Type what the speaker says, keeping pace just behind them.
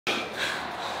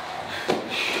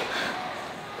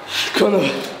この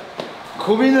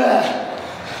こびぬ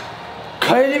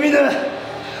顧みぬこ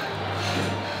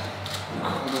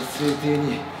の聖帝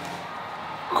に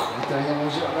交代なも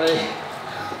のじゃない。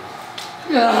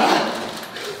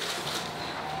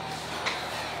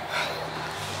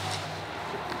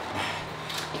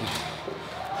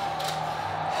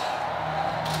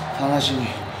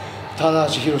棚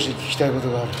橋弘に聞きたいこ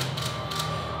とがある。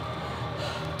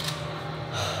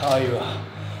愛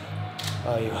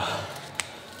は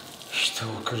人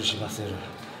を苦しませる。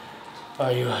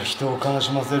愛は人を悲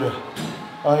しませる。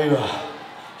愛は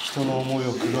人の思い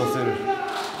を狂わせる。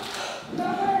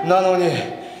なのに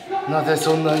なぜ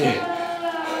そんなに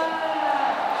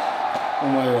お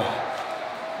前は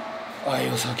愛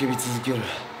を叫び続ける。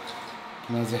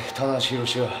なぜ棚橋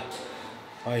弘は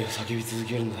愛を叫び続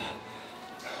けるんだ。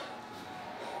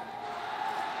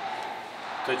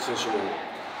太一選手も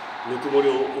ぬくもり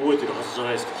を覚えているはずじゃ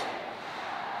ないですか。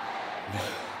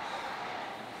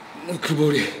ぬく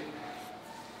もり。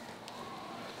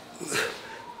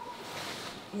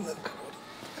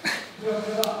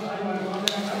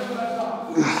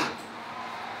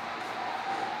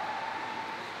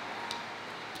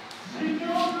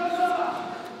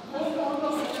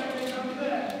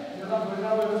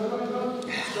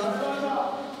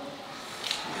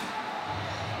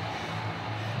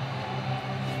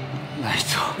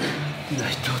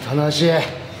内藤棚橋。分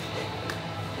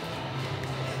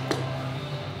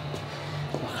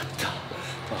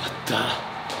かった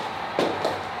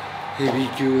ヘビ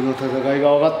ー級の戦い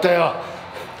が分かったよ。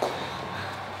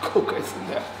後悔するん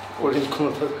だよ、俺にこ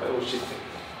の戦いを教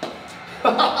え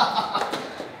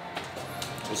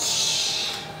て。よ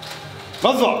し、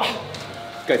まずは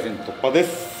1回戦突破で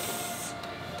す。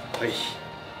はい、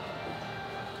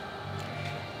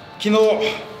昨日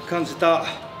感じた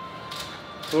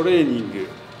トレーニング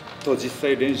と実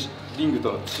際リング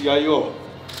との違いを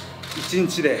1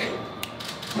日で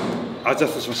アジャ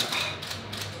ストしました。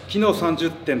昨日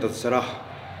30点だとしたら今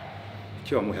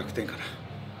日はもう100点かな。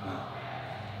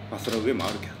まあその上もあ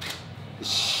るけどね。よ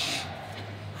し、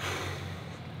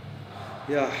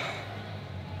いや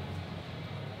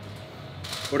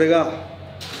俺が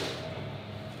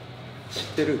知っ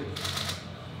てる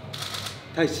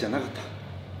太一じゃなかった。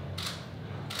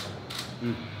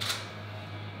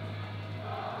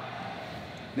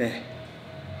ねえ、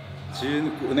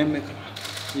15年目かな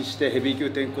にしてヘビー級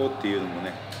転向っていうのも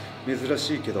ね珍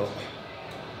しいけど、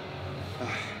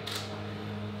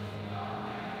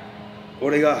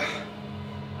俺が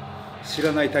知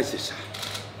らない太一でした。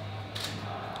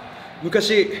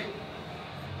昔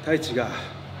太一が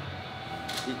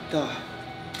言った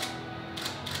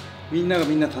みんなが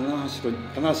みんな棚橋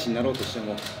になろうとして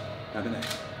もなれない。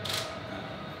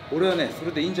俺はねそ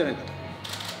れでいいんじゃないか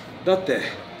と。だって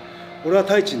俺は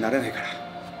太一になれないから、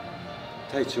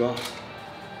太一は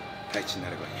太一に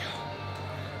なればい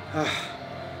いよ。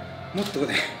もっと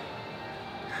ね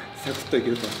サクッといけ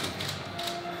ると思ったんだ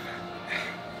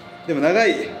けど、でも長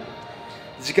い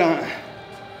時間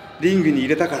リングに入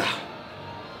れたから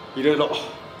いろいろ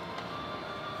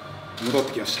戻っ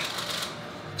てきました。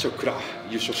ちょっくら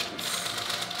優勝してきます。